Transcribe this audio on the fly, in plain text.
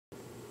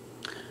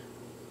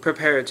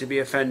prepared to be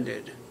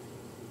offended.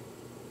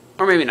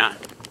 Or maybe not.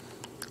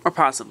 Or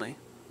possibly.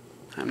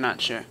 I'm not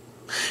sure.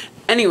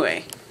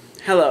 Anyway,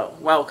 hello,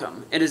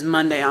 welcome. It is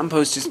Monday on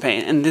Posters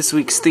Paint, and this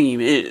week's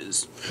theme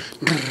is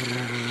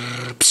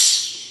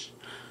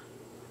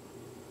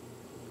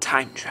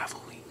Time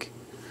Travel Week.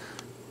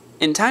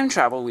 In Time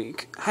Travel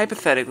Week,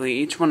 hypothetically,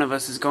 each one of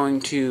us is going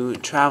to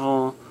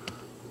travel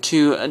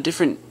to a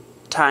different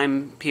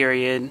time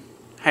period,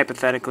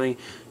 hypothetically,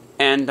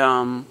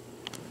 and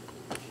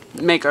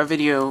make our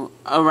video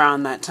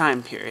around that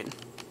time period.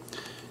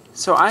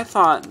 So I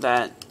thought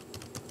that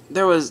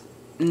there was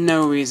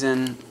no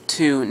reason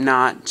to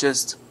not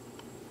just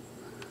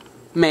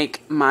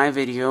make my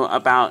video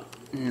about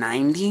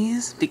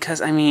 90s,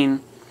 because, I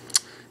mean,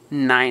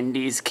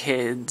 90s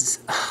kids.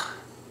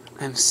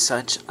 I'm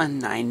such a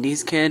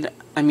 90s kid.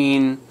 I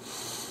mean,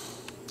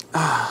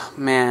 oh,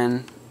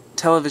 man.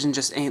 Television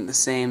just ain't the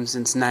same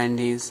since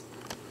 90s.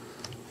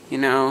 You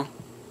know?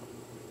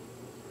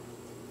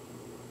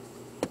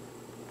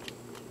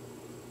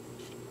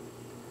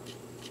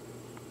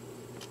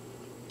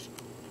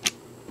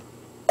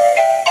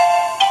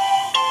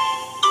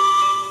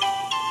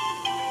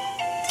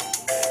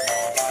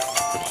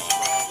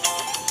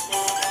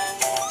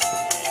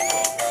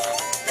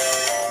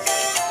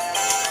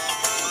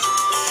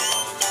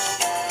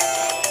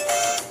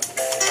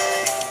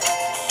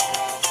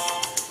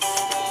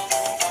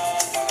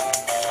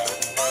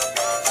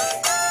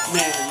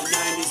 Man, the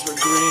 90s were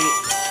great.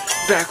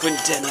 Back when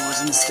denim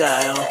was in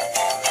style.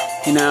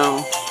 You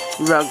know,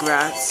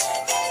 Rugrats.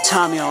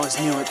 Tommy always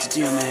knew what to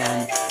do,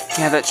 man.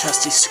 He had that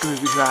trusty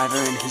screwdriver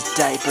in his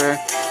diaper,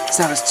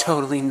 so that was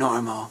totally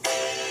normal.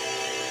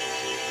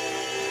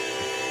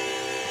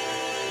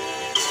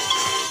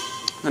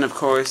 And of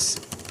course,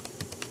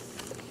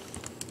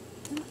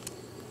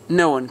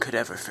 no one could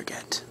ever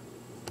forget.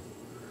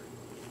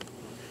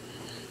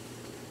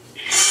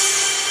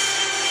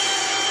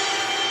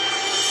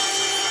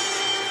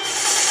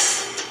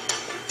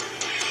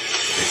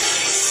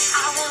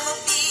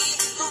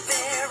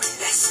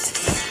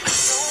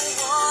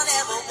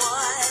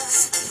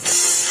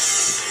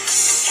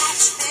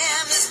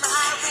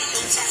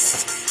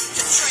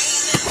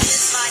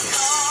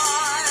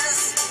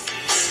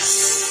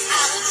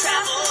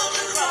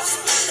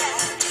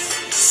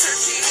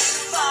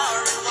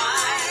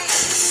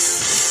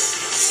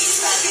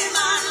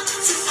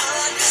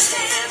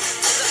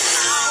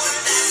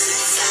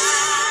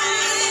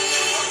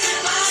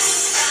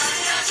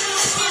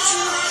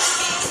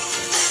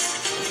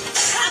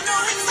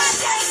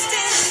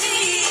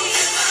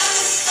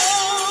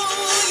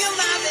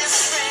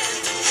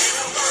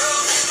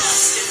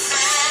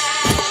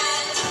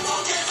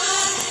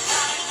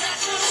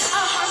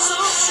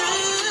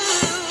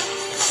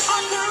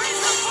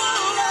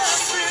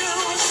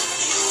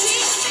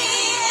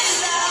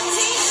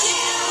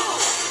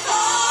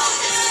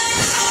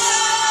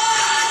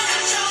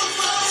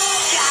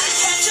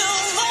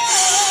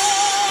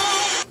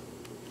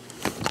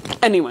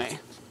 Anyway,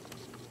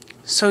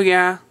 so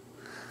yeah,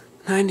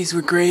 90s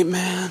were great,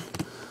 man.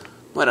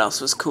 What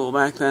else was cool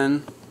back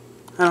then?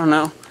 I don't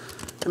know.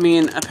 I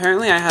mean,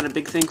 apparently I had a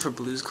big thing for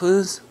Blue's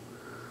Clues.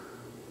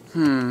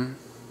 I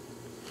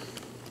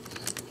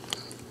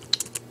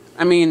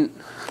mean,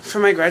 for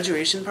my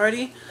graduation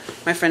party,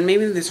 my friend made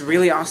me this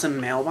really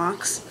awesome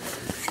mailbox,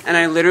 and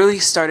I literally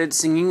started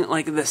singing,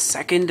 like, the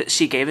second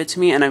she gave it to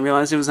me, and I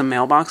realized it was a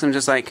mailbox. I'm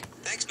just like,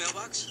 thanks,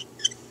 mailbox.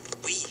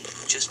 We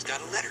just got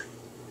a letter.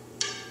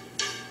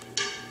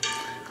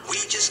 We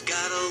just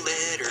got a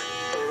letter.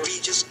 We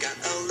just got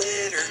a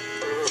letter.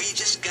 We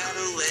just got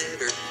a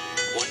letter.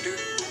 Wonder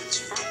who it's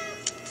from.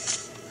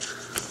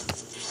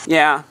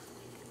 yeah.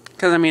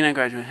 Because, I mean, I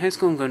graduated high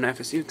school, I'm going to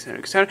FSU, etc.,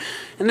 etc.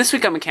 And this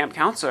week I'm a camp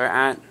counselor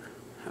at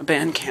a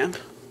band camp.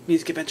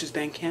 Music Adventures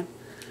band camp.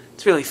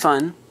 It's really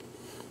fun.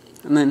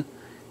 And then,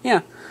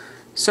 yeah.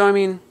 So, I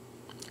mean,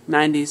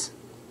 90s.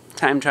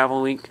 Time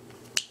Travel Week.